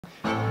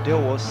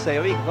Då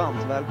säger vi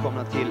varmt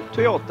välkomna till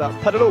Toyota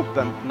Padel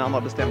Open,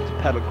 närmare bestämt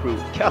Padel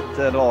Crew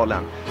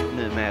Katedralen,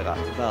 numera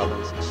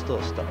världens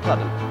största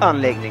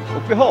padelanläggning.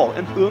 Och vi har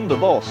en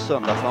underbar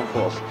söndag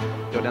framför oss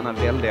då denna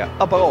väldiga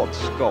apparat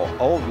ska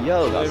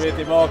avgöras. Nu är vi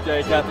tillbaka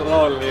i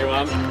katedralen,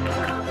 Johan.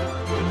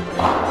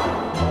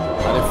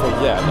 Ja, det är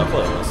för jävla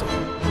skönt alltså.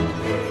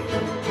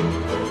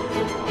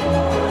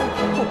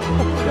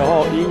 Jag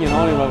har ingen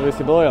aning var vi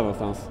ska börja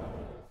någonstans.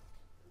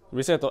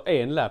 Vi sätter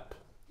en lapp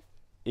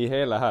i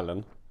hela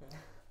hallen.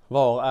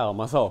 Var är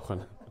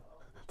massagen?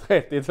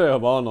 32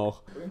 banor.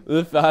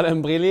 Uffe hade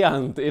en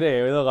briljant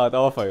idé att göra ett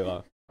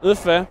A4.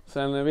 Uffe,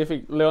 sen vi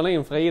fick låna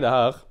in Frida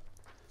här.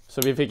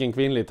 Så vi fick en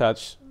kvinnlig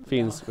touch.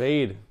 Finns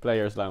vid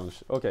Players Lounge.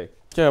 Okej.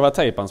 Ska jag vara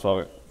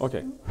tejpansvarig?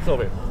 Okej. Så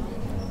vi.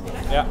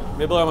 Ja,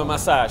 vi börjar med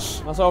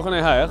massage. Massagen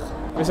är här.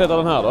 Vi sätter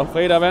den här då.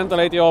 Frida, vänta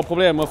lite. Jag har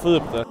problem med att få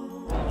upp det.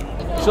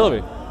 Kör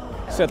vi.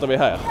 Sätter vi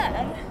här.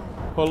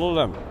 Håller du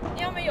den?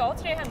 Ja, men jag har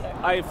 3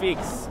 händer. I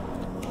fix.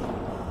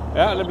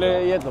 Ja, det blir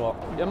jättebra.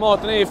 Ja,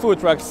 maten är i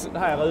foodtrucks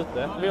här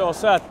ute. Vi har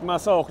satt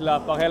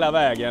massagelappar hela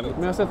vägen.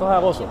 Men jag sätter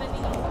här också.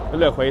 Det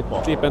blir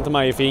skitbra. Klipp inte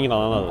mig i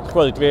fingrarna nu.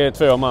 Sjukt, vi är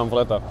 2 man för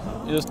detta.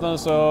 Just nu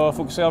så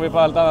fokuserar vi på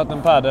allt annat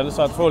än padel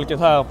så att folket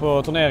här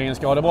på turneringen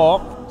ska ha det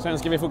bra. Sen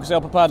ska vi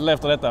fokusera på padel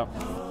efter detta.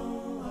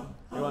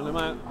 Johan är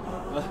med.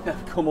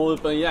 Det kommer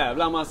upp en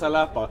jävla massa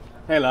lappar.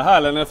 Hela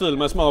hallen är full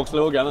med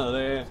smaksluggar nu.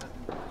 Det är...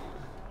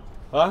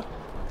 Va?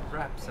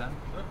 Wrapsen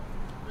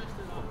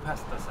och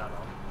pastasallad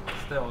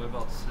står i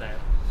vårt släp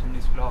som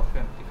ni skulle ha 50-50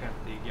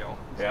 igår.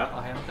 Ja.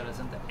 Där hämtades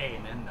inte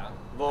en enda.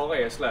 Var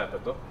är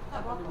släpet då?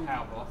 Här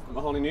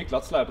bort. Har ni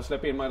nycklat släpet,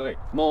 släpp in mig direkt.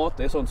 Mat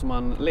är sånt som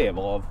man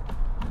lever av.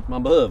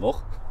 Man behöver.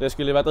 Det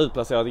skulle ju varit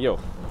utplacerat igår.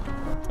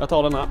 Jag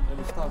tar den här.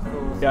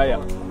 Ja.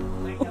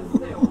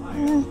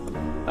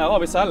 Här har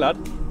vi sallad.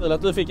 Vill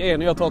att du fick 1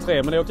 och jag tar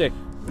 3, men det är okej.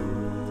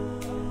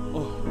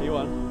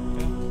 Johan.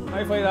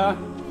 Hej Frida.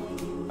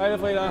 Hej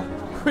Frida.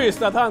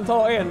 Schysst att han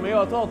tar 1 men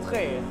jag tar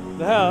 3.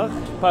 Det här,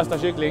 pasta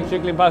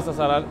kyckling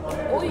pastasallad.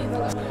 Oj,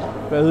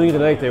 Jag är hungrig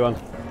direkt Johan.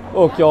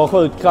 Och jag har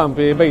sjukt kramp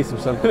i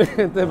bicepsen. Det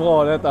är inte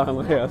bra detta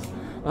Andréas.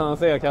 När han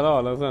ser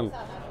kanalen sen.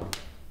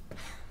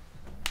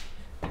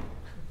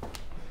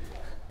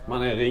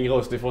 Man är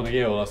ringrostig från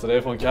igår, alltså det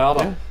är från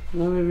Kanske.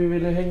 Men vi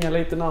ville hänga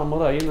lite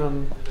närmare där innan.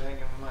 Vill du hänga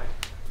med mig?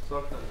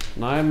 Saknar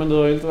du? Nej, men du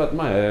har ju inte varit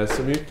med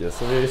så mycket.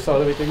 Så vi sa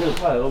att vi kan gå upp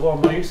här och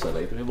bara mysa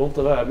lite. Vi borde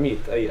inte vara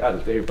mitt i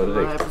alltihopa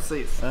direkt. Nej,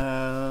 precis.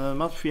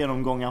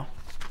 Matchgenomgångar.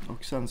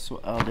 Och sen så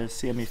är det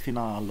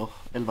semifinaler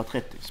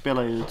 11:30.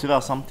 Spelar ju tyvärr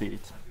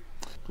samtidigt.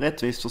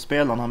 Rättvist för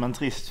spelarna men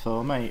trist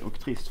för mig och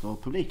trist för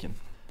publiken.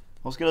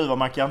 Vad ska du vara,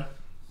 Mackan?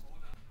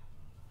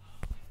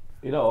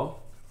 Idag?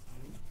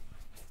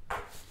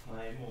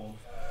 Nej, imorgon.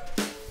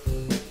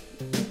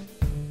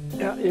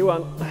 Ja,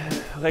 Johan.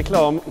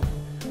 Reklam.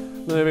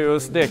 Nu är vi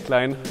hos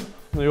Deckline.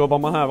 Nu jobbar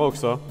man här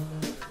också.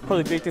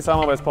 Sjukt viktig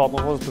samarbetspartner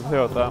för oss på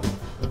Toyota.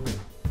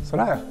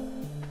 Sådär.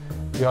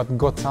 Vi har ett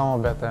gott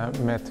samarbete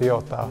med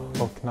Toyota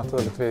och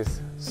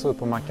naturligtvis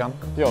Supermackan.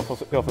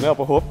 Jag funderar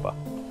på att hoppa.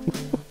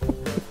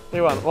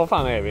 Johan, var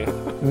fan är vi?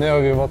 Nu är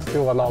vi i vårt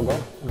stora lager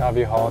där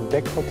vi har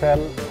däckhotell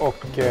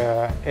och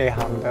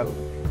e-handel.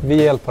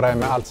 Vi hjälper dig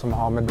med allt som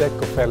har med däck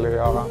och följer att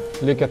göra.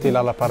 Lycka till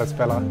alla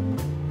padelspelare.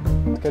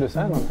 Ska du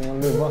säga någonting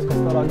om du bara ska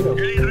spela grupp?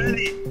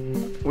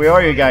 Where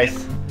are you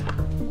guys?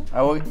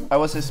 I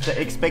was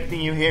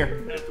expecting you here.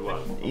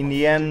 In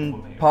the end,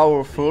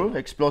 powerful,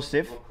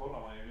 explosive,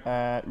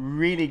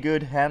 really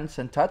good hands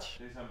and touch.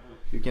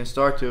 You can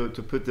start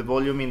to put the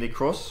volume in the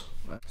cross.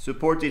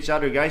 Support each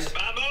other, guys.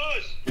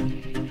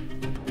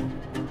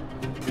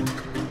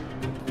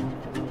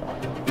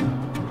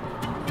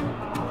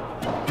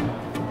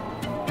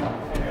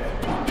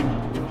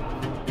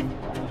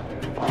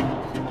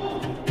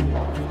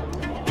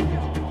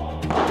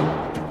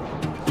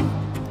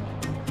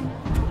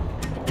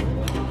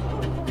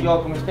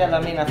 Jag kommer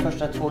spela mina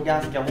första 2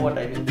 ganska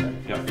hårda i mitten.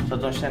 Ja. Så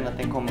att de känner att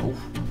den kommer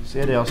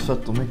Se deras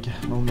fötter mycket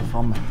när de är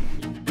framme.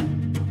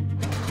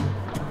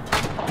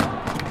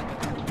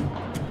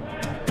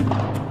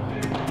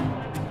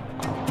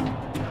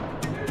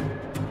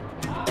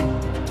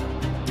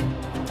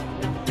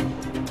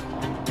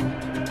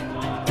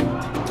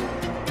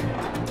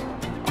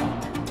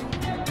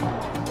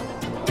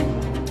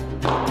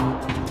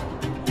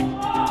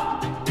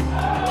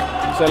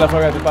 Ställa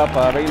fråga till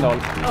pappa windahl.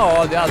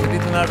 Ja, det är alltid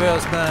lite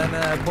nervöst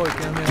när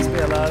pojken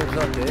spelar. Så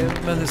att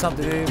men det är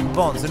samtidigt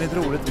vansinnigt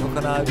roligt att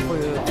kunna få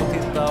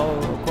titta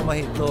och komma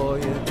hit och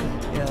i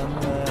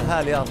en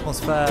härlig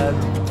atmosfär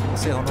och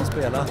se honom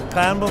spela.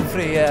 Stjärnbom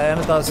Fri är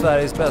en av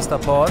Sveriges bästa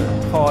par,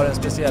 har en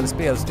speciell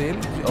spelstil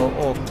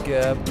och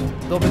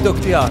de är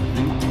duktiga.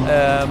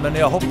 Men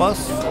jag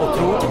hoppas och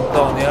tror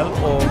Daniel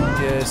och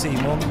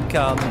Simon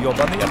kan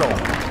jobba med dem.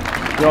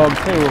 Jag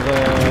tror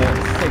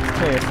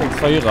 6-3,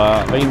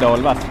 6-4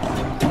 windahl Vasquez.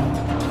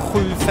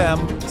 7-5,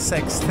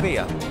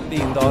 6-3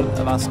 windahl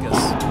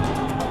Vasquez.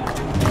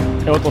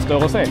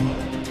 Återstår att se.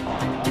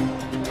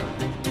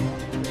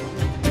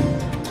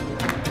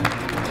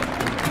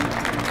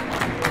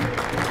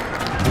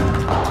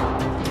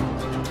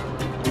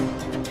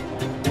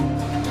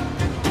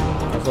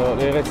 så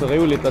det är rätt så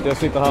roligt att jag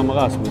sitter här med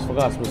Rasmus. För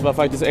Rasmus var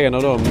faktiskt en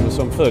av dem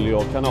som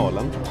följer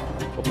kanalen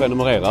och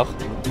prenumererar.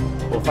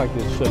 Och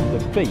faktiskt köpte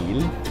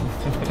bil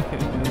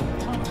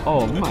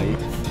av mig.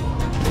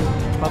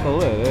 Fattar du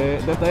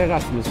det? Detta är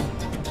Rasmus.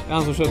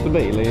 Han som köpte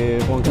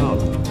bil från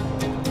kanalen.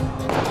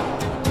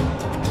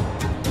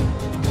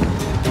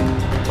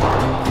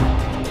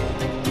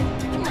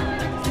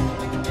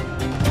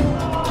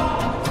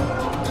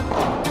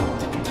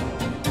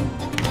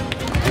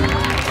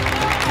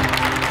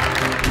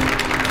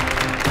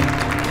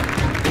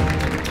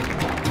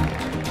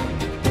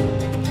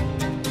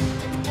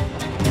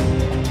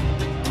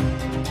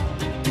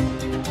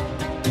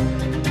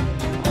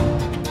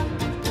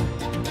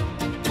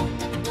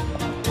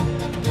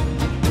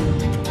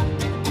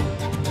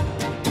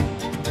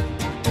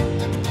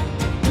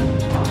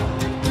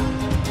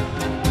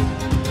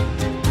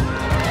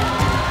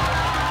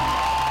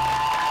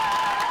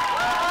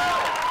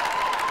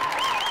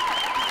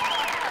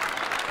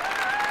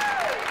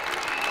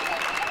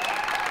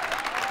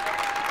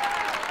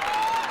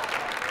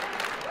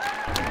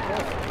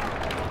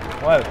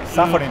 Well,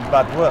 suffering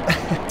but well.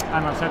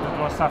 Annars sättet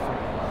var suffering.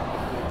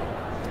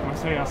 Man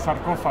ser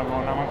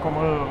sarkofagon när man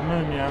kommer ur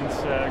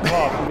mumiens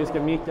grav. Vi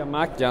ska micka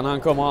Mackan,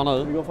 han kommer här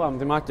nu. Vi går fram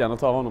till Mackan och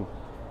tar honom.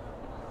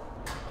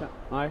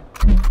 Nej.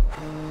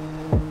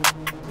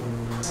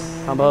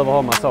 Han behöver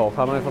ha massage.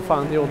 Han har ju för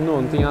fan inte gjort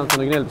någonting annat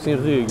än att gnälla på sin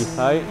rygg.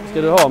 Hej,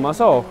 ska du ha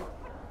massage?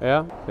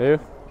 Ja, jo.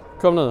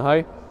 Kom nu,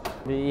 hej.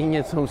 Det är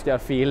inget som ska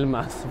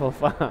filmas, för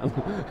fan.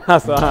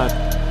 Alltså här.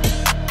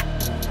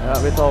 Ja,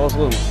 vi tar oss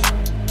runt.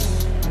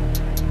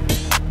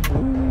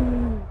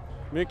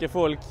 Mycket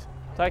folk.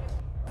 Tack.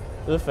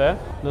 Uffe,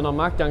 nu när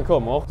Mackan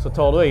kommer så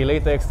tar du i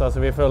lite extra så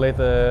vi får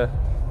lite...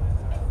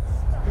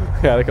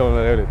 Ja, det kommer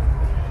bli roligt.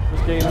 Du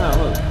ska in här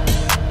nu.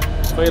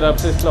 Frida är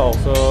precis klar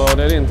så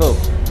det är din tur.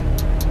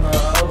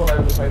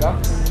 Överlevde Frida?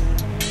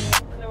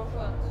 Det var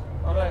skönt.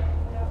 Ja, det.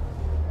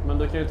 Men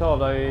du kan ju ta av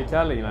dig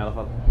kallingen i alla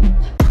fall.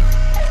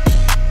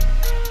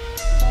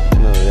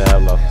 Nu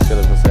jävlar ska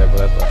du få se på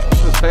detta.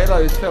 Du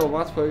spelade ju 2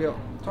 matcher igår.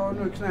 Ta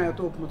nu knät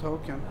upp mot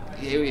hakan.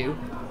 Jo.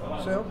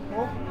 Så, ja.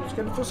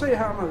 Ska du få se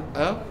här nu.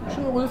 Ja.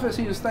 Kör ungefär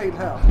sin stil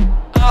här.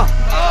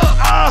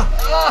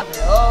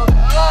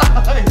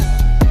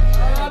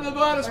 Nu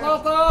börjar det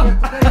smärta!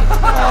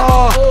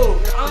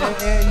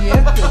 Det är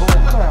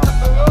jättehårt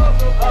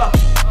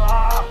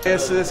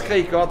där. Det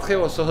skriker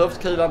artros och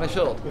höftkulan är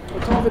körd.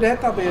 Då tar vi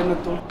detta benet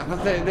då.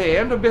 Det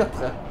är ändå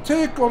bättre.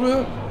 Tycker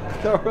du?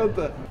 Kanske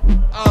inte.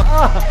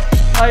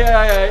 Aj.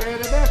 Är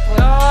det bättre?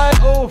 Nej,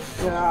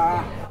 uff. Ja.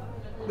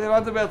 Det var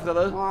inte bättre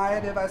du.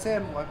 Nej, det var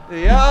sämre.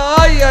 Ja,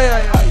 aj.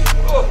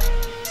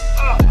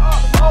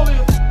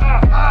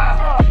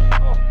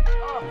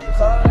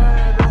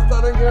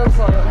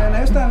 Det är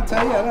nästan 10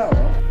 där.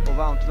 Och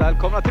varmt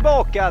välkomna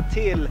tillbaka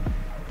till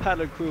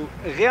Padel Crew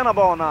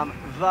Renabanan,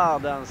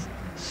 världens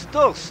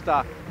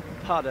största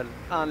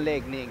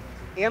padelanläggning.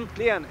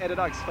 Äntligen är det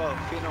dags för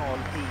final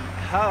i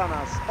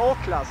herrarnas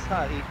A-klass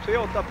här i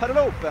Toyota Padel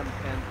Open.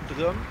 En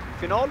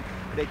drömfinal.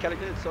 Det är Calle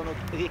Knutsson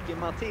och Ricky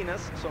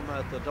Martinez som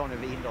möter Danne,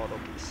 windahl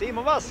och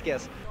Simon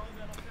Vasquez.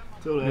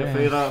 Jag tror det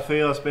är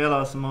fyra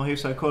spelare som har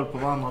hyfsad koll på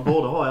varandra.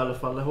 Borde ha i alla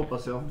fall, det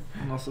hoppas jag.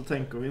 Annars så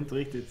tänker vi inte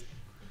riktigt.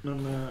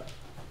 Men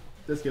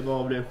det ska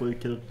bara bli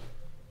sjukt kul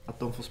att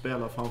de får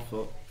spela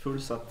framför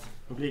fullsatt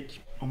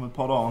publik. Om ett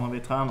par dagar när vi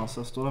tränar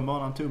så står den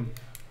banan tom.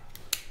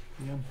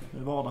 Igen, det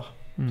är vardag.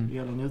 Det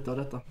gäller att njuta av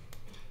detta.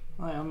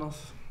 Nej, annars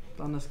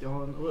Danne ska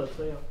ha en röd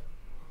tröja.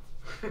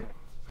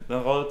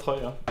 Den röda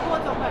tröja.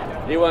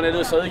 Johan, är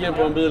du sugen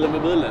på en bulle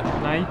med bulle?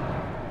 Nej.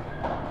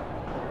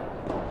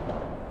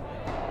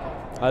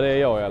 Ja, det är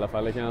jag i alla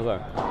fall, det kan jag säga.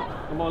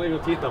 De bara ligger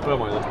och tittar på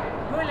mig nu.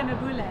 Bulle med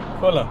bulle.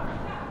 Kolla.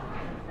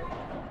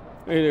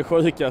 Det är det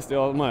sjukaste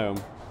jag har med om.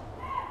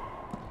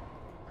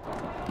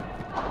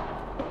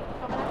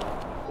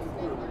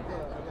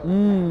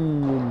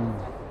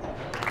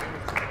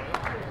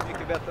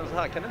 Mycket bättre än så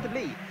här kan det inte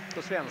bli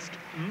på svensk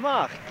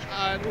mark.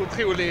 En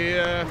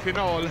otrolig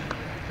final.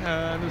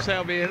 Nu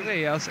ser vi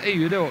Andréas är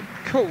ju då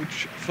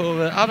coach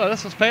för alla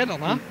dessa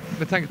spelarna.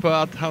 Med tanke på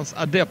att hans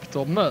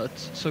adepter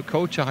möts så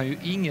coachar han ju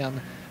ingen.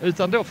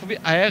 Utan då får vi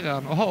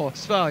äran att ha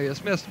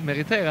Sveriges mest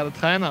meriterade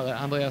tränare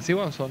Andréas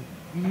Johansson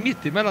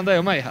mitt emellan dig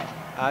och mig här.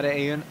 Ja, det är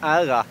ju en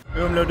ära.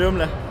 Umle och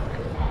Dumle.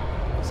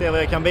 Se vad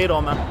jag kan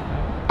bidra med.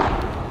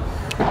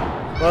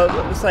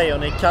 Vad säger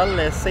ni?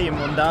 Kalle,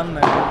 Simon,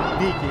 Danne,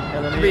 Vicky?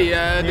 Eller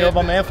ni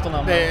jobbar med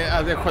efternamn? Det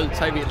är skjut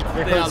sig vilt.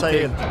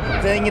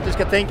 Det är inget du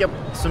ska tänka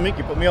så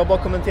mycket på. Men jag har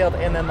bara kommenterat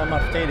en enda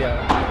match tidigare.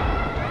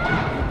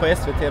 På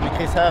SVT med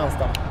Chris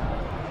Härenstam.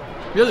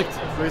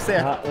 Mjukt. Får vi se.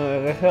 Ja,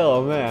 det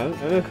hör med.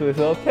 Nu ska vi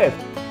se pepp.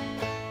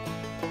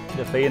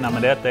 Det fina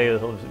med detta är ju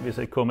hur vi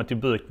ska komma till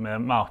bukt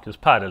med Marcus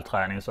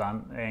padelträning så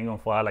han en gång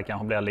för alla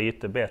kanske blir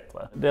lite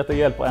bättre. Detta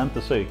hjälper inte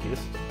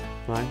psykiskt.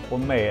 Nej. Och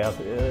mer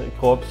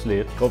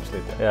kroppsligt.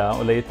 Ja,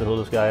 och lite hur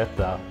du ska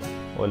äta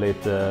och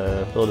lite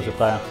hur du ska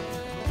träna.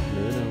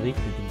 Nu är den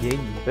riktigt gäng.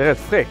 Det är rätt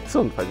fräckt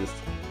sånt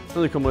faktiskt.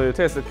 Nu kommer ju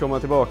testet komma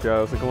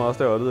tillbaka och så kommer det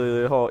stå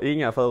du har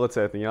inga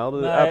förutsättningar.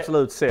 Du är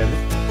absolut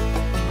sämst.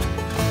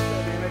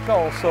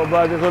 kvar så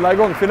börjar vi rulla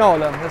igång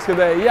finalen. Det ska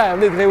bli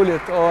jävligt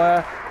roligt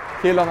och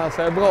killarna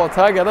ser bra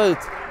taggade ut.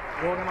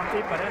 Vågar man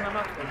tippa denna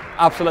matchen?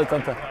 Absolut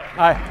inte.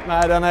 Nej,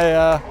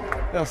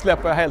 den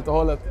släpper jag helt och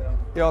hållet.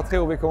 Jag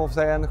tror vi kommer att få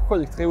se en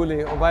sjukt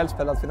rolig och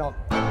välspelad final.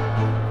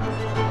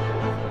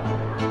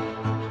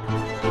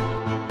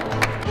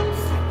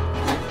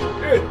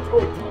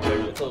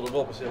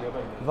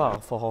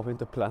 Varför har vi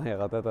inte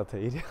planerat detta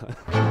tidigare?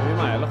 Är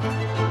ni med eller?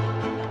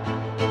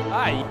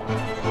 Nej!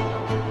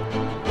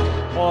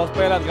 Bra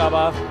spelat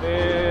grabbar.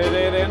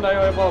 Det är det enda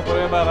jag är bra på,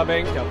 det är att bära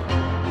bänkar.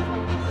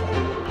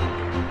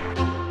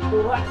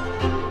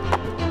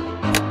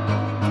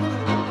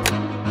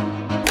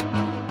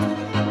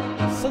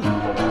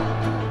 Superbra!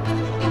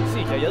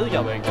 Sicka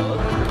ljugarbänkar.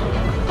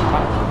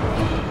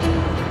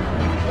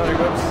 Very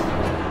good.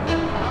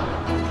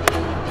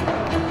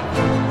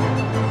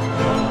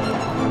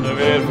 Nu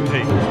är vi för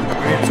tid.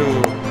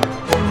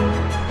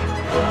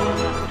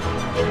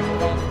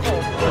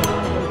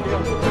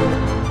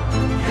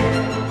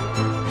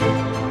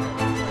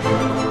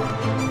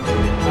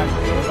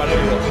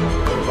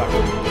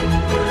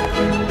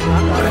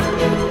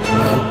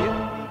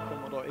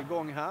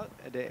 Igång här.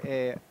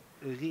 Det är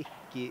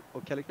Ricky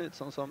och Calle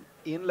Knutsson som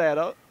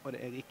inleder och det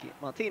är Ricky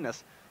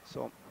Martinez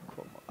som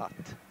kommer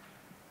att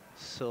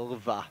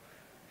serva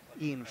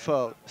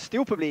inför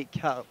stor publik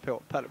här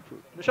på Padel.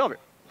 Nu kör vi!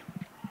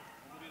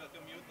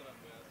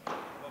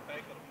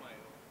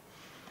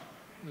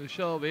 Nu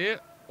kör vi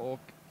och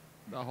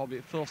där har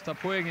vi första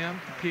poängen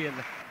till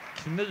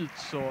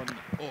Knutsson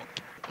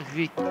och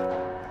Ricky.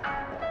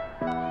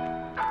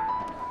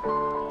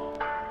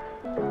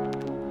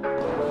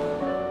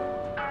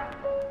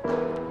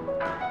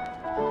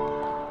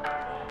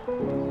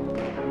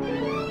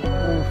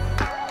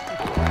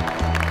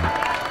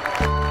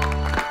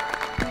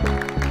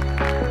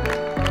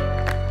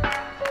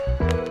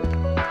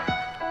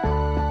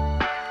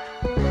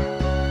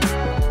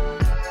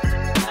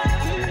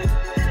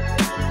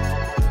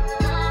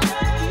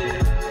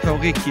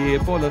 Ricky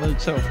bollen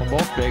ut så från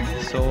bakvägg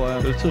så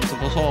det är tufft att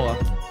försvara.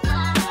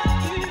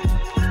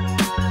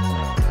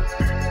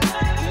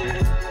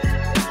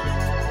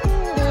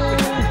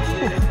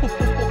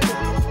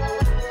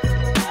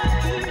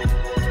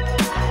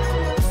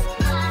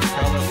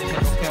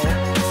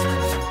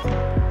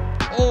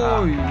 Oj,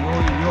 oj,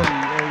 oj,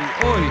 oj,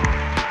 oj.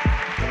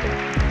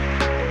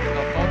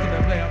 Jag tror inte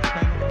det blir.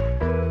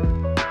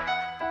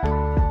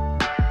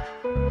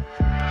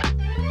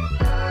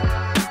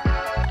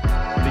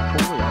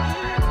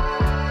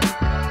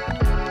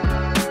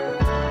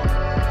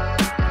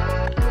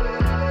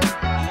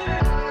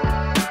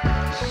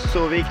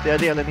 Så viktiga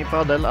delen i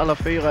padel. Alla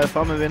fyra är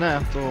framme vid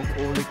nät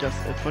och lyckas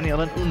få ner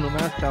den under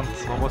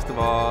nätkant. Man måste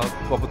vara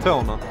på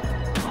tårna.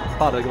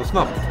 Padel går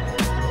snabbt.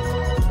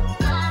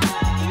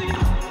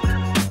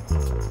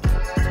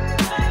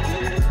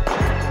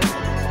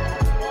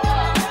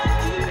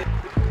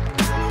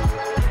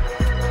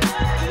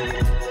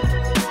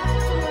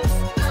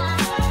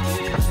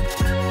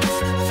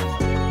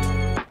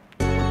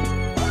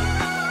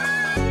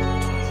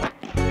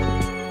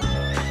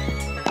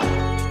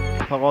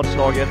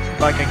 Paradslaget,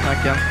 Mackan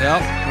Mackan. Ja.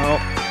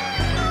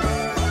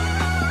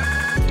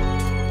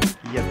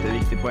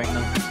 Jätteviktig poäng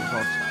nu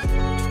såklart.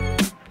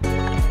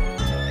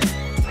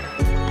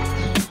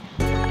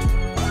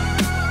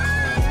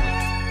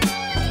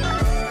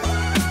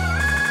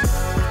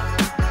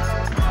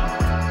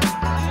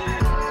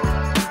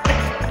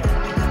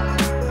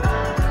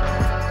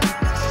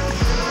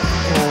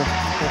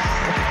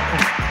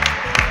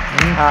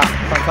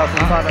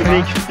 Fantastiskt.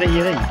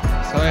 Publikfrieri.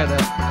 Så är det.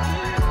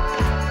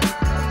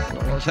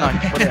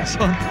 Tack för det.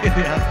 Sånt är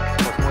det.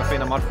 Och så många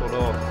fina matcher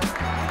då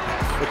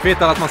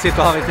kvittar att man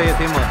sitter här i 10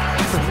 timmar.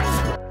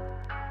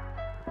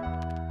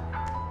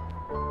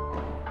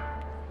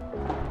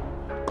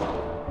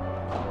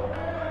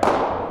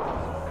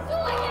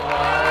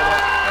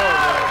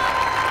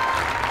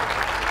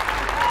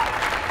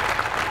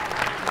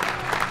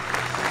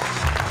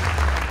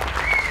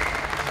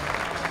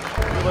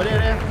 Det var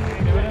det.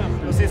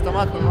 Det var sista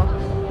matchen va?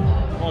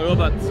 Bra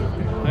jobbat.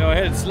 Jag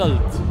är helt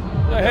slut.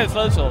 Jag är helt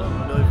slutkörd.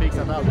 Du har ju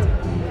fixat allt.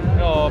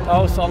 Jag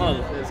pausar nu.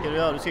 Det ska du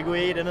göra. Du ska gå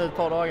i det nu ett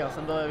par dagar,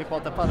 sen börjar vi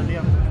prata padel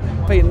igen.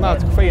 Fin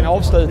match, fin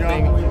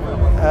avslutning.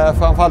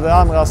 Framförallt det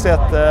andra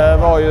set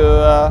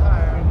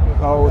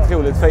var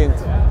otroligt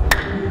fint.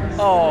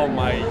 Oh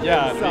my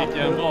god,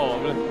 vilken bra.